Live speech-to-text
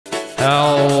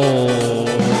Oh.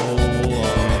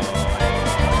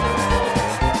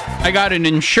 I got an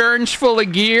insurance full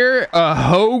of gear, a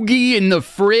hoagie in the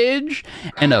fridge,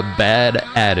 and a bad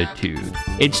attitude.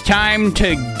 It's time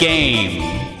to game.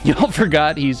 Y'all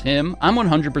forgot he's him? I'm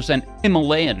 100%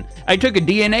 Himalayan. I took a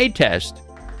DNA test.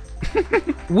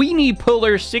 Weenie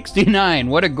Puller 69.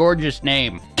 What a gorgeous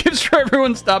name. Just for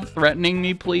everyone, stop threatening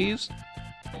me, please.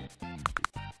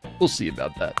 We'll see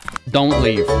about that. Don't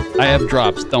leave. I have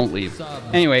drops. Don't leave.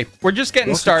 Anyway, we're just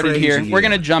getting started here. We're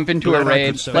gonna jump into a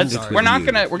raid. We're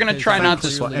gonna try not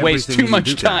to waste too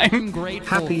much time.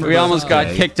 We almost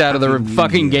got kicked out of the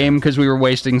fucking game because we were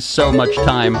wasting so much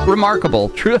time. Remarkable.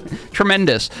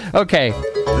 Tremendous. Okay.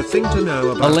 The thing to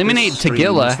know about eliminate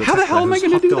Tagilla. How the hell am I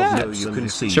gonna do that?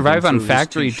 Survive on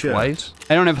factory twice?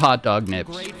 I don't have hot dog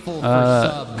nips.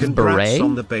 Beret?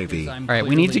 Alright,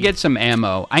 we need to get some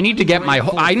ammo. I need to get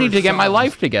my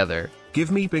life together. Give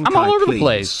me pink I'm all eye, over please. the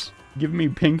place. Give me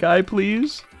pink eye,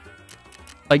 please.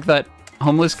 Like that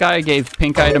homeless guy gave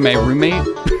pink eye to my roommate.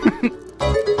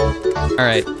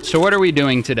 Alright, so what are we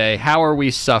doing today? How are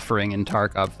we suffering in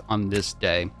Tarkov on this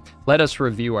day? Let us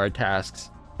review our tasks.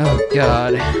 Oh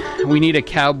god. We need a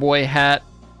cowboy hat.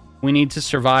 We need to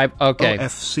survive. Okay.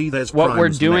 What we're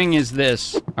doing is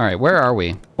this. Alright, where are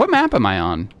we? What map am I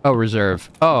on? Oh, reserve.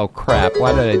 Oh, crap.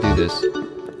 Why did I do this?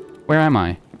 Where am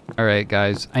I? Alright,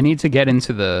 guys. I need to get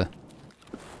into the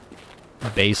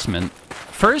basement.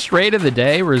 First raid of the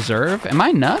day, reserve? Am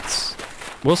I nuts?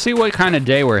 We'll see what kind of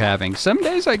day we're having. Some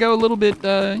days I go a little bit,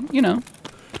 you know,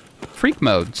 freak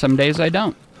mode. Some days I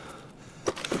don't.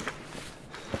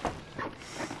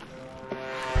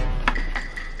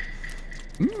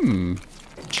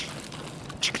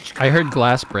 I heard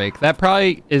glass break. That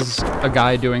probably is a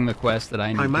guy doing the quest that I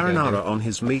need to go do. Marinara on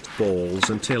his meatballs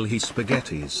until he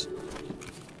spaghettis.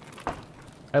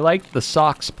 I liked the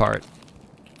socks part.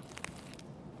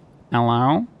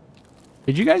 Hello?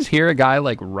 Did you guys hear a guy,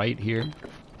 like, right here?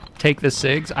 Take the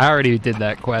SIGs? I already did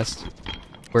that quest.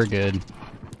 We're good.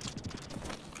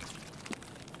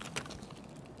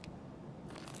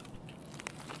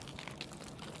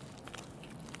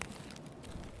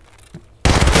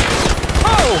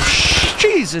 Oh,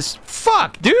 Jesus!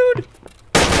 Fuck, dude!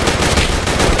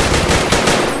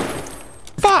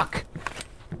 Fuck!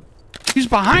 He's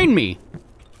behind me!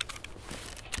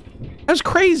 That's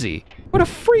crazy. What a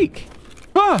freak.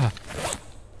 Ah.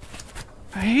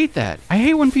 I hate that. I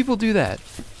hate when people do that.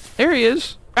 There he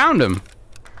is. Found him.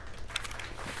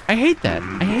 I hate that.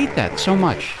 I hate that so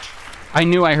much. I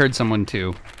knew I heard someone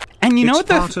too. And you know what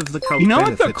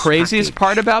the craziest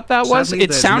part about that was? Sadly,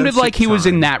 it sounded like he was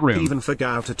in that room. Even for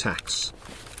gout attacks.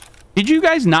 Did you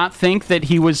guys not think that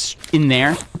he was in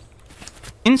there?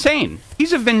 Insane.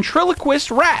 He's a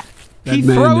ventriloquist rat. He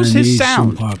throws his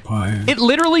sound. It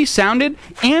literally sounded,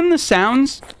 and the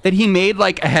sounds that he made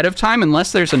like ahead of time,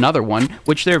 unless there's another one,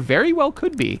 which there very well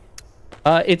could be,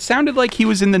 it sounded like he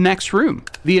was in the next room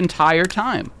the entire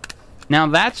time. Now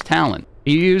that's talent.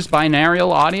 You use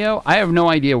binaural audio? I have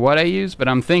no idea what I use, but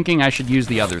I'm thinking I should use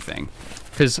the other thing.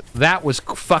 Because that was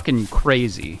fucking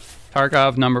crazy.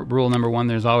 Tarkov rule number 1,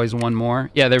 there's always one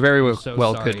more. Yeah, there very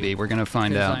well could be. We're going to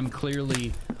find out. I'm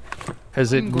clearly...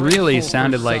 Because it really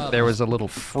sounded like there was a little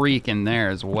freak in there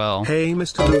as well. Hey,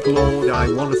 Mr. Luke Lord,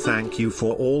 I want to thank you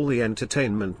for all the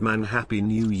entertainment, man. Happy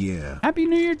New Year. Happy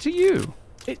New Year to you.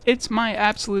 It's my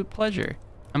absolute pleasure.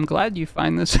 I'm glad you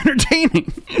find this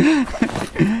entertaining.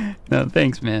 No,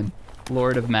 thanks, man.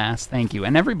 Lord of Mass, thank you.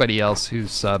 And everybody else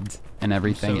who's subbed and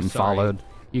everything and followed.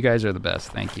 You guys are the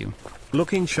best. Thank you.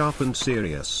 Looking sharp and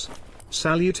serious.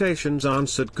 Salutations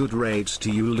answered. Good raids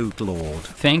to you, Loot Lord.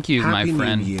 Thank you, my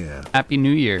friend. Happy New Year. Happy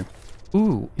New Year.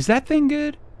 Ooh, is that thing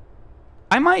good?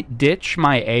 I might ditch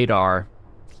my ADAR.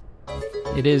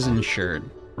 It is insured,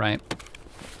 right?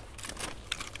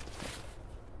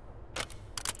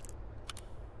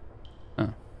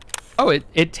 Oh,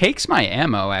 it takes my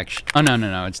ammo, actually. Oh,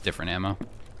 no, it's different ammo.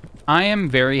 I am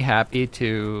very happy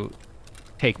to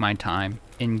take my time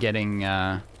in getting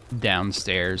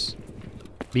downstairs.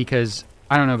 Because,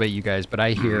 I don't know about you guys, but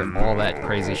I hear all that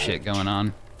crazy shit going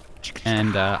on.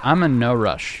 And I'm in no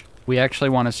rush. We actually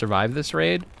want to survive this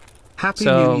raid. Happy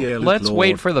so New Year, let's Lord.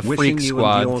 wait for the Wishing freak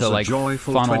squad to like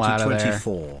funnel out of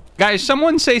there. Guys,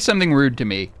 someone say something rude to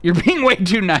me. You're being way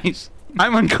too nice.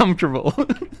 I'm uncomfortable.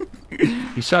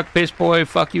 You suck, piss boy.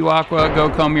 Fuck you, Aqua. Go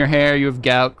comb your hair. You have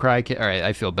gout. Cry kid. All right,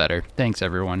 I feel better. Thanks,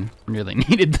 everyone. Really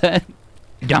needed that.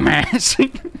 Dumbass.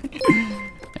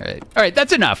 All right,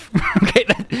 that's enough. Okay,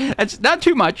 that's not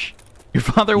too much. Your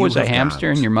father was a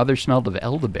hamster and your mother smelled of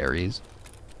elderberries.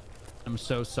 I'm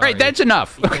so sorry. All right, that's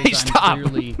enough. Okay, stop.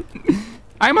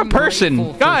 I'm a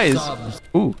person, guys.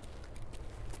 Ooh,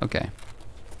 Okay.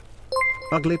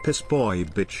 Ugly piss boy,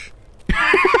 bitch.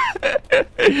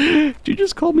 Did you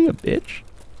just call me a bitch?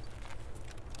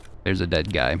 There's a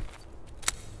dead guy.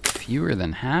 Fewer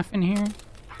than half in here?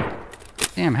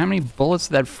 Damn, how many bullets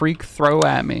did that freak throw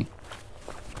at me?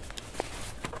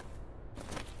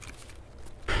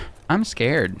 I'm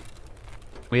scared.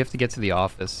 We have to get to the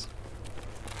office.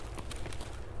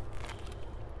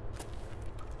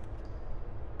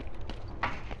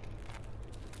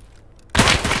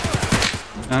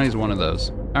 Oh, he's one of those.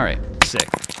 All right, sick.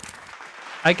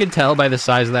 I could tell by the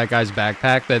size of that guy's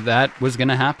backpack that that was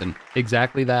gonna happen.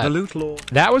 Exactly that. The loot lord.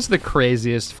 That was the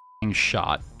craziest f***ing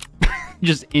shot.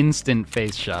 Just instant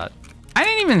face shot. I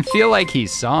didn't even feel like he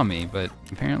saw me, but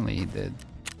apparently he did.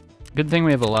 Good thing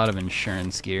we have a lot of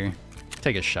insurance gear.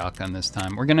 Take a shotgun this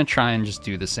time. We're gonna try and just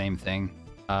do the same thing.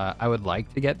 I would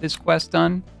like to get this quest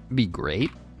done. It'd be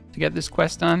great to get this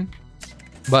quest done.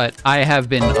 But I have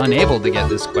been unable to get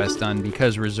this quest done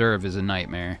because reserve is a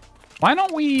nightmare. Why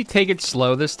don't we take it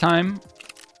slow this time?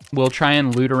 We'll try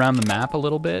and loot around the map a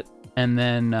little bit. And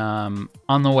then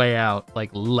on the way out, like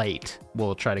late,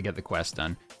 we'll try to get the quest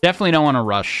done. Definitely don't want to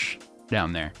rush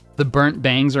down there. The burnt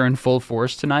bangs are in full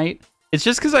force tonight. It's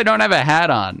just because I don't have a hat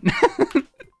on.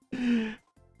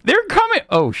 They're coming.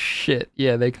 Oh, shit.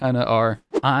 Yeah, they kind of are.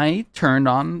 I turned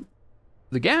on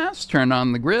the gas, turned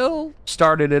on the grill,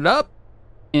 started it up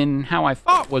in how I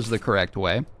thought was the correct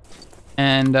way.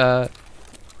 And the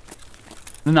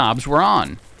knobs were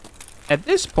on. At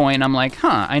this point, I'm like,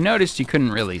 huh, I noticed you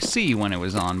couldn't really see when it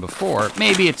was on before.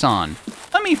 Maybe it's on.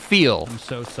 Let me feel. I'm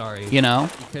so sorry. You know?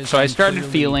 So I started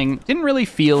feeling, didn't really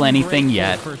feel anything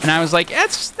yet. And I was like,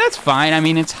 that's fine. I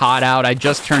mean, it's hot out. I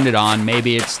just turned it on.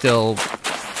 Maybe it's still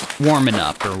warming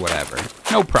up or whatever.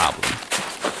 No problem.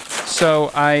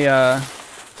 So I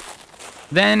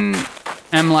then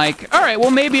am like, all right,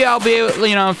 well, maybe I'll be able,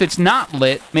 you know, if it's not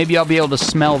lit, maybe I'll be able to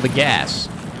smell the gas.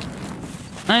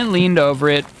 I leaned over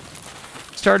it,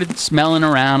 started smelling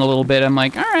around a little bit. I'm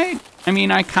like, all right. I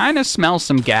mean, I kind of smell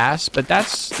some gas, but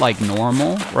that's like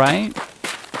normal, right?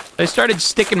 I started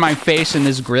sticking my face in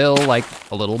this grill like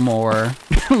a little more,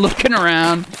 looking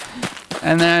around.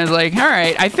 And then I was like, all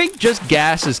right, I think just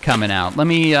gas is coming out. Let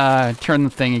me turn the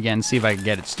thing again, see if I can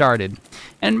get it started.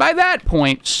 And by that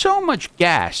point, so much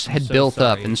gas had built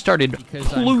up and started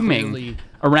pluming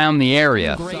around the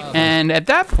area. And at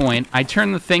that point, I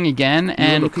turned the thing again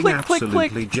and click, click,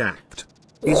 click. Jacked.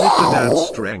 Is it the dad's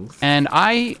strength? And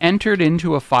I entered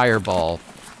into a fireball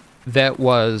that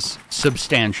was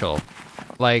substantial.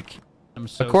 Like,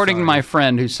 according to my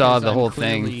friend who saw the whole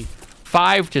thing,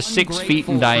 5 to 6 feet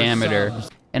in diameter.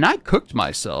 And I cooked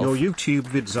myself. Your YouTube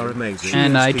vids are amazing.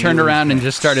 And I turned around and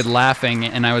just started laughing,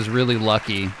 and I was really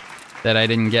lucky that I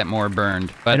didn't get more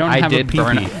burned. But I did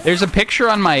burn. There's a picture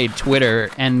on my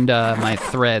Twitter and my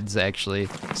Threads, actually.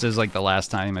 This is like the last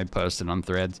time I posted on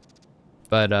Threads.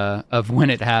 But of when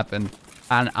it happened.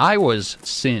 And I was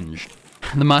singed.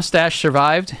 The mustache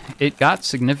survived. It got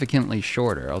significantly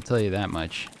shorter, I'll tell you that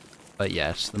much. But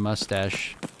yes, the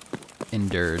mustache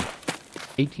endured.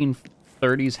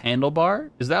 1830s handlebar?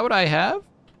 Is that what I have?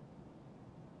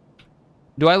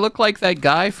 Do I look like that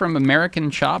guy from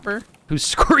American Chopper who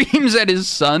screams at his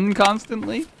son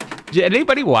constantly? Did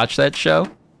anybody watch that show?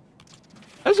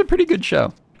 That was a pretty good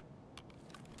show.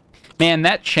 Man,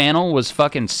 that channel was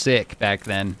fucking sick back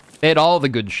then. They had all the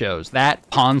good shows. That,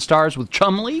 Pawn Stars with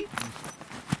Chumlee.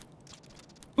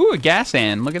 Ooh, a gas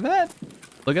hand. Look at that.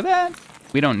 Look at that.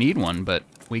 We don't need one, but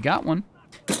we got one.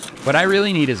 What I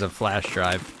really need is a flash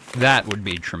drive. That would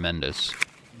be tremendous.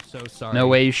 I'm so sorry. No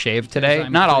way you shaved today?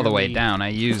 Not all the way down. I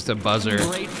used a buzzer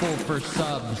Grateful for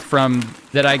subs.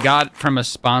 that I got from a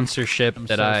sponsorship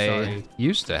that so I sorry.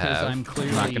 used to have. I'm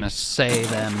not gonna say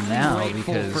them now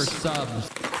Grateful for because, subs.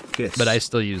 Kiss. but I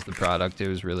still use the product. It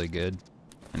was really good,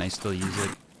 and I still use it.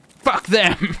 Fuck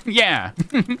them. Yeah.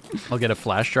 I'll get a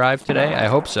flash drive today. I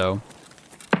hope so.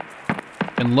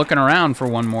 Been looking around for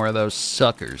one more of those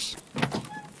suckers.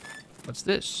 What's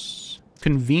this?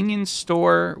 Convenience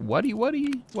store. What?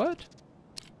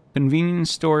 Convenience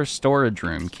store storage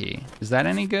room key. Is that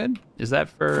any good? Is that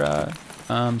for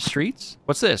streets?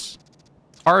 What's this?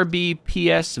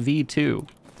 RBPS V2.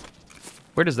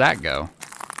 Where does that go?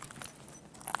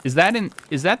 Is that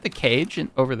the cage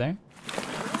over there?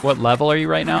 What level are you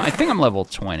right now? I think I'm level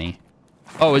 20.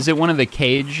 Oh, is it one of the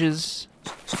cages?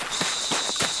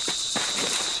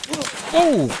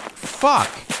 Oh, fuck.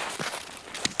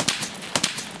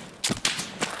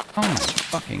 Oh my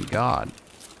fucking god.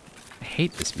 I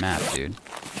hate this map, dude.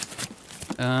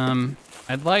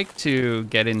 I'd like to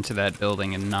get into that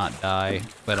building and not die,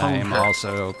 but I am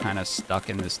also kind of stuck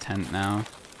in this tent now.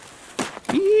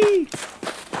 Eee!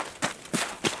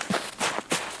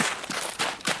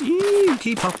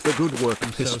 Keep up the good work,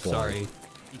 I'm piss so boy. sorry.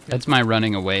 That's my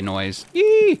running away noise.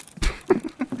 Yee!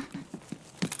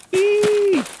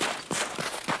 Yee!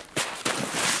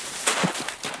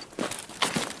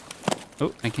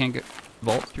 Oh, I can't get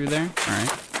vault through there. All right.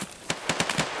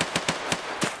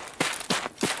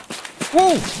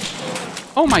 Whoa!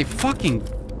 Oh my fucking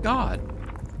god!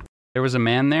 There was a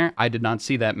man there. I did not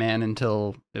see that man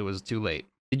until it was too late.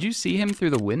 Did you see him through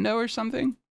the window or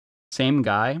something? Same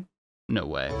guy? No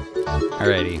way.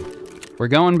 Alrighty. We're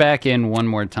going back in one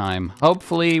more time.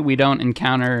 Hopefully we don't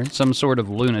encounter some sort of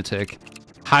lunatic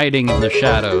hiding in the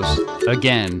shadows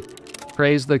again.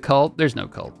 Praise the cult? There's no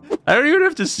cult. I don't even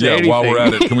have to say anything. Yeah, while we're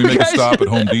at it, can we make a stop at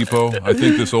Home Depot? I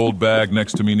think this old bag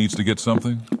next to me needs to get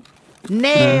something.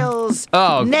 Nails!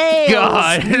 Oh, nails!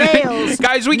 God. Nails!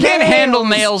 Guys, we can't handle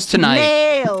nails tonight.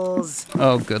 Nails!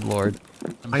 Oh, good lord.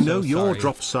 I know your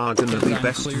drops are gonna be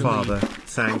best, father.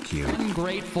 Thank you. I'm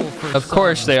grateful for Of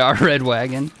course they are, Red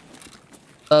Wagon.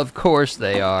 Of course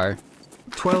they are.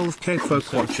 12k folk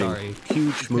so watching. sorry,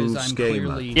 Huge because moves, I'm gamer.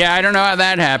 clearly- Yeah, I don't know how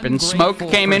that happened. Smoke Ungrateful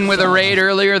came in for with a some. raid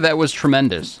earlier. That was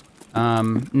tremendous.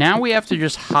 Now we have to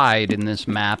just hide in this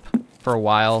map for a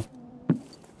while.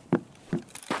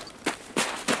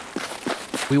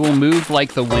 We will move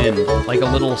like the wind, like a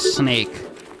little snake.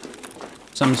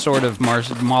 Some sort of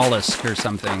mollusk or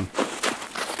something.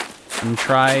 And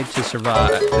try to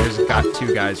survive. There's got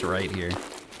two guys right here.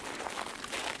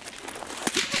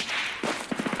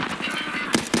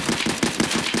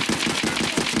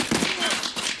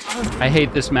 I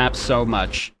hate this map so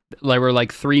much. There were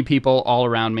like 3 people all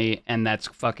around me, and that's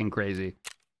fucking crazy.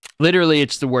 Literally,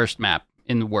 it's the worst map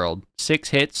in the world. 6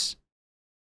 hits.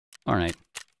 Alright.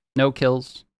 No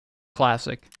kills.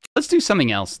 Classic. Let's do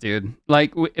something else, dude.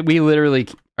 Like, we literally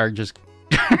are just...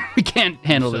 we can't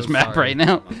handle this map right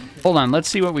now. Hold on, let's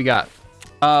see what we got.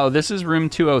 Oh, this is room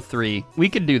 203. We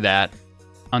could do that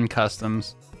on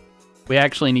customs. We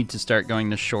actually need to start going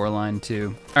to Shoreline,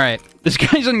 too. Alright, this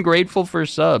guy's ungrateful for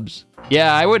subs.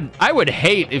 Yeah, I would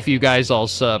hate if you guys all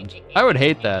subbed. I would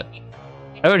hate that.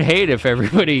 I would hate if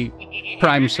everybody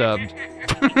prime subbed.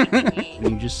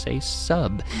 You just say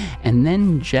sub, and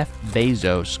then Jeff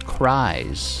Bezos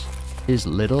cries his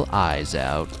little eyes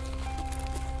out.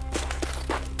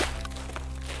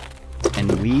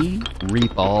 And we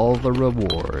reap all the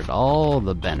reward, all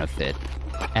the benefit.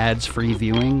 Ads-free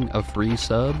viewing, a free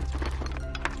sub.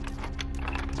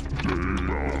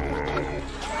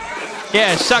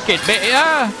 Yeah, suck it,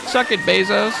 suck it,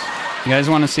 Bezos. You guys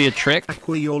want to see a trick?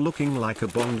 Aqua, you're looking like a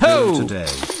Bond Ho! girl today.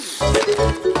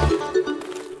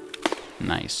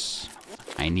 Nice.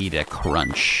 I need a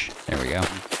crunch. There we go.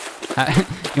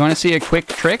 You want to see a quick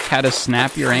trick? How to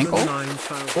snap your ankle?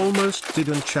 Almost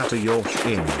didn't chatter your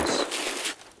shins.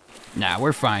 Nah,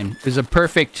 we're fine. It was a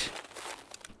perfect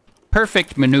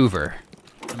maneuver.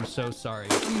 I'm so sorry.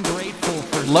 I'm grateful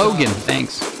for Logan, subs.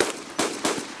 thanks.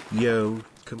 Yo,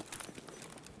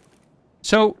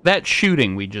 So, that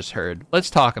shooting we just heard, let's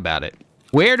talk about it.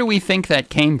 Where do we think that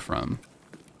came from?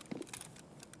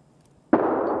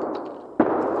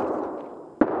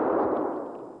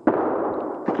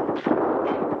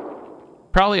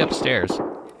 Probably upstairs.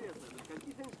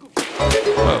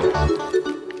 Whoa.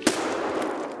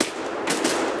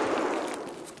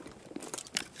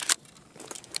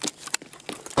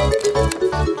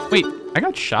 Wait, I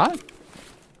got shot?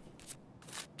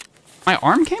 My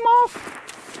arm came off?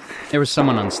 There was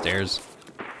someone on stairs.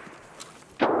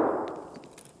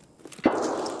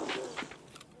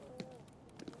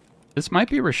 This might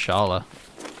be Rashala.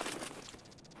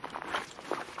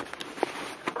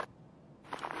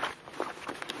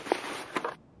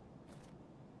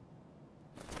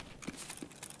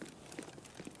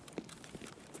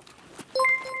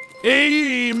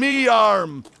 Hey, me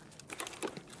arm!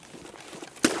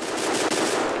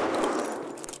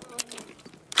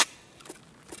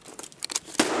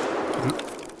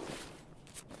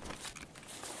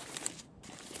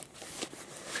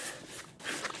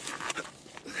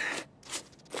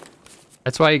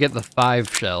 That's why you get the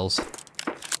 5 shells.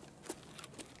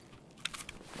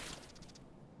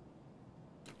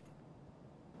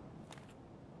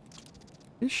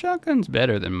 This shotgun's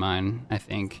better than mine, I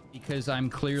think. Because I'm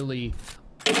clearly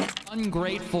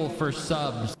ungrateful for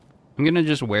subs. I'm gonna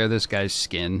just wear this guy's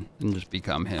skin and just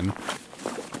become him.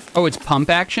 Oh, it's pump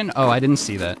action? Oh, I didn't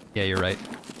see that. Yeah, you're right.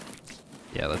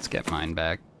 Yeah, let's get mine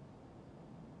back.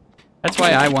 That's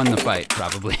why I won the fight,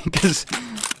 probably, because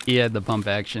he had the pump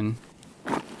action.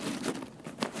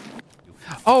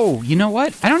 Oh, you know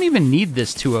what? I don't even need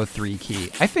this 203 key.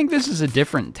 I think this is a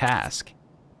different task.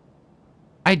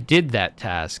 I did that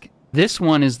task. This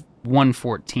one is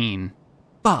 114.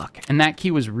 Fuck. And that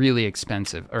key was really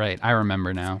expensive. All right, I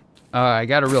remember now. I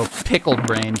got a real pickled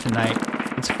brain tonight.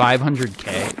 It's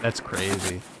 500K. That's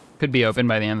crazy. Could be open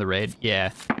by the end of the raid.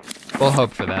 Yeah, we'll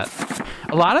hope for that.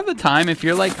 A lot of the time, if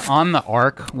you're like on the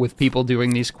arc with people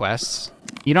doing these quests,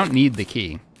 you don't need the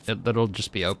key. It'll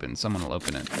just be open. Someone will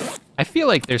open it. I feel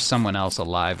like there's someone else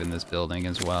alive in this building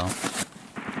as well.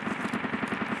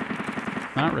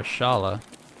 Not Rashala.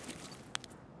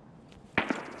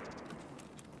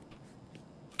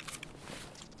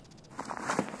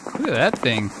 Look at that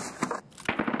thing.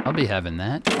 I'll be having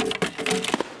that.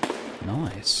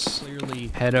 Nice. Clearly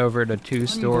Head over to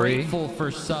 2-story. ungrateful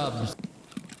for subs.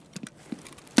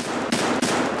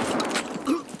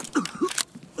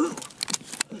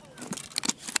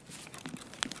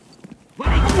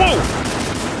 Whoa!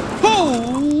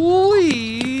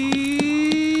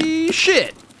 Holy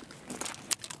shit!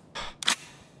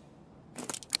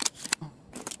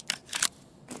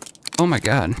 Oh my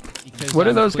god. Because What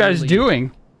are I'm those guys clearly-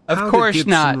 doing? Of How course did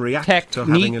Gibson not. react to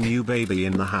having a Technique. new baby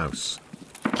in the house?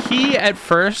 He at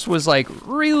first was like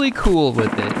really cool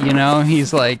with it, you know?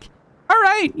 He's like, all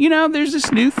right, you know, there's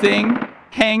this new thing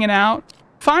hanging out.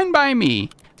 Fine by me.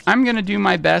 I'm gonna do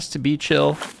my best to be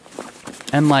chill.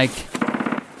 And like,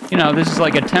 you know, this is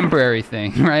like a temporary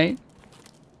thing, right?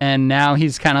 And now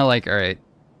he's kind of like, all right,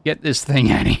 get this thing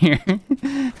out of here.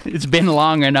 It's been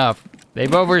long enough.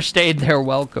 They've overstayed their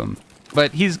welcome.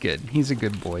 But he's good. He's a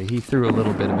good boy. He threw a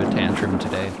little bit of a tantrum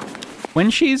today. When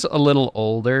she's a little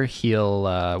older,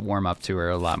 he'll warm up to her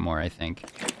a lot more, I think.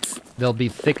 They'll be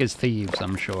thick as thieves,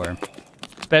 I'm sure.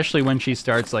 Especially when she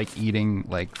starts, like, eating,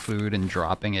 like, food and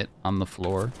dropping it on the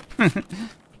floor.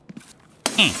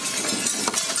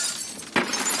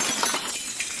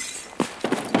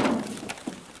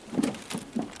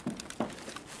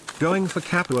 Going for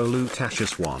Capo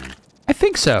Lutatius 1. I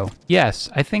think so. Yes,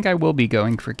 I think I will be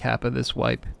going for Kappa this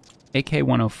wipe.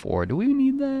 AK-104. Do we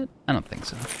need that? I don't think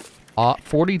so.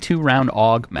 42-round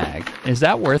AUG mag. Is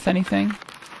that worth anything?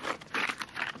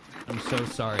 I'm so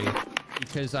sorry.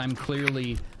 Because I'm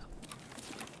clearly...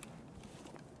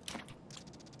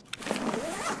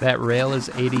 That rail is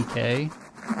 80K?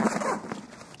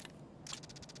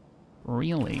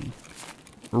 Really?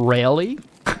 Really?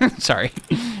 Sorry.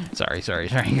 Sorry,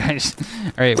 guys.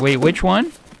 All right, wait, which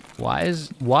one? Why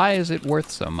is it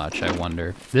worth so much, I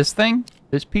wonder? This thing?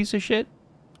 This piece of shit?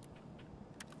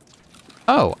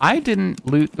 Oh, I didn't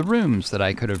loot the rooms that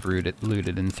I could have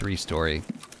looted in 3-story.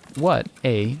 What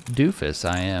a doofus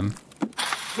I am.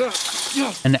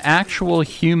 An actual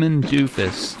human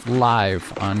doofus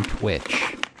live on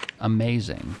Twitch.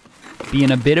 Amazing.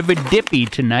 Being a bit of a dippy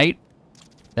tonight.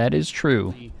 That is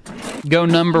true. Go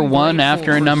number 1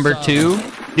 after a number 2.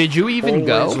 Did you even Always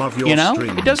go? love your You know?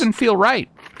 streams. It doesn't feel right.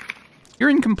 You're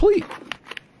incomplete.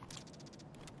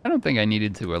 I don't think I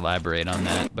needed to elaborate on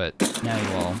that, but now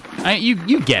you all...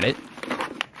 You get it.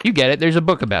 You get it. There's a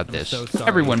book about this. So sorry.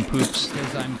 Everyone poops.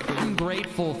 Because I'm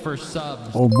ungrateful for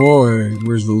subs. Oh boy,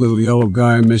 where's the little yellow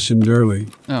guy I mentioned early?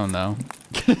 Oh, no.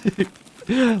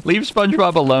 Leave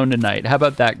SpongeBob alone tonight. How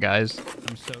about that, guys?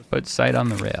 I'm so Put sight on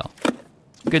the rail.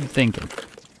 Good thinking.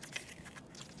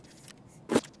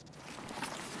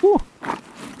 Woo.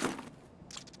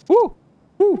 Woo.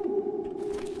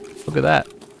 Woo. Look at that.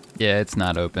 Yeah, it's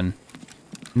not open.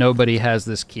 Nobody has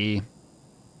this key.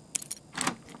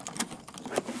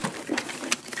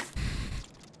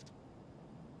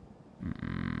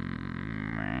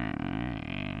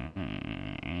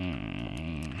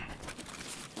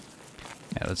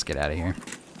 Yeah, let's get out of here.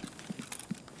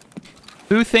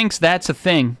 Who thinks that's a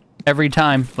thing every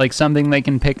time? Like something they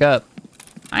can pick up?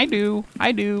 I do.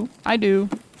 I'm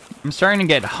starting to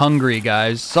get hungry,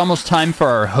 guys. It's almost time for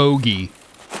our hoagie.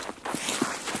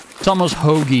 It's almost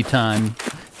hoagie time.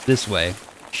 This way.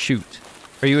 Shoot.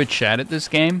 Are you a chat at this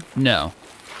game? No.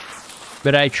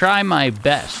 But I try my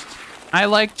best. I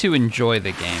like to enjoy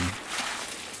the game.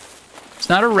 It's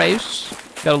not a race.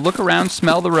 Gotta look around,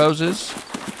 smell the roses.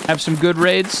 Have some good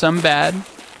raids, some bad.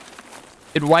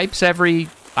 It wipes every,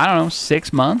 I don't know,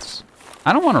 6 months.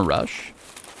 I don't want to rush.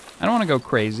 I don't want to go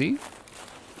crazy.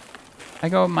 I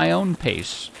go at my own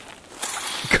pace.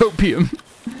 Copium.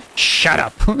 Shut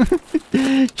up.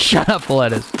 Shut up,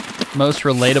 Lettuce. Most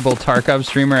relatable Tarkov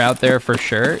streamer out there for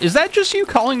sure. Is that just you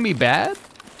calling me bad?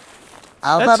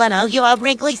 Oh, That's- Bubba, no, you're a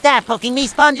wrinkly staff poking me,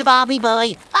 SpongeBobby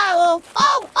boy. Oh.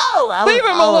 Leave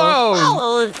him alone.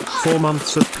 Oh. 4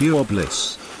 months of pure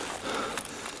bliss.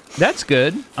 That's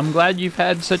good. I'm glad you've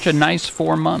had such a nice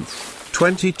 4 months.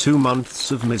 22 months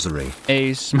of misery.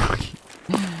 A smoky.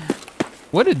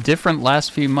 What a different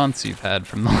last few months you've had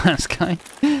from the last guy.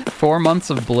 4 months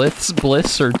of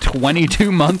bliss or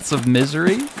 22 months of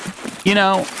misery? You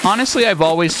know, honestly, I've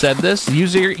always said this.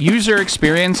 User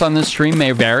experience on this stream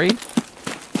may vary.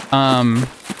 I'm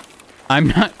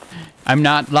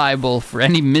not liable for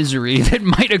any misery that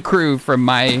might accrue from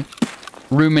my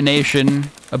rumination,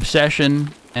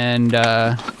 obsession, and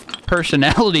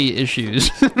personality issues.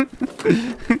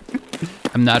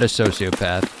 I'm not a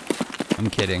sociopath. I'm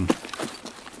kidding.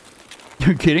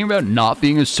 You're kidding about not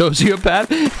being a sociopath?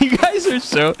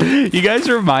 You guys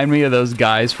remind me of those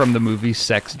guys from the movie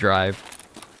Sex Drive.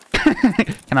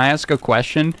 Can I ask a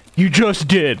question? You just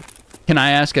did. Can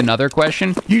I ask another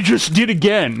question? You just did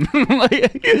again.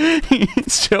 Like,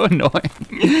 it's so annoying.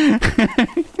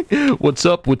 What's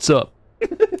up? What's up?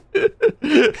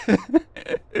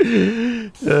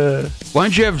 Why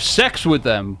don't you have sex with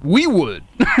them? We would.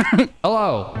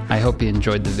 Hello. I hope you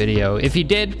enjoyed the video. If you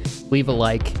did, leave a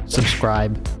like,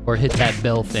 subscribe, or hit that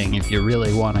bell thing if you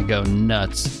really want to go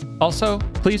nuts. Also,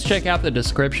 please check out the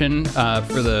description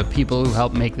for the people who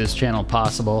helped make this channel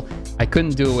possible. I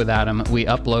couldn't do it without them. We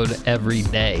upload every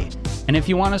day. And if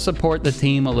you want to support the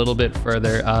team a little bit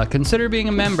further, consider being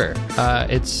a member.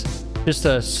 It's just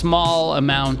a small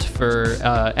amount for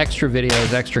extra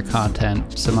videos, extra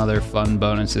content, some other fun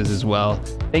bonuses as well.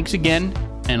 Thanks again,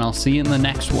 and I'll see you in the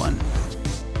next one.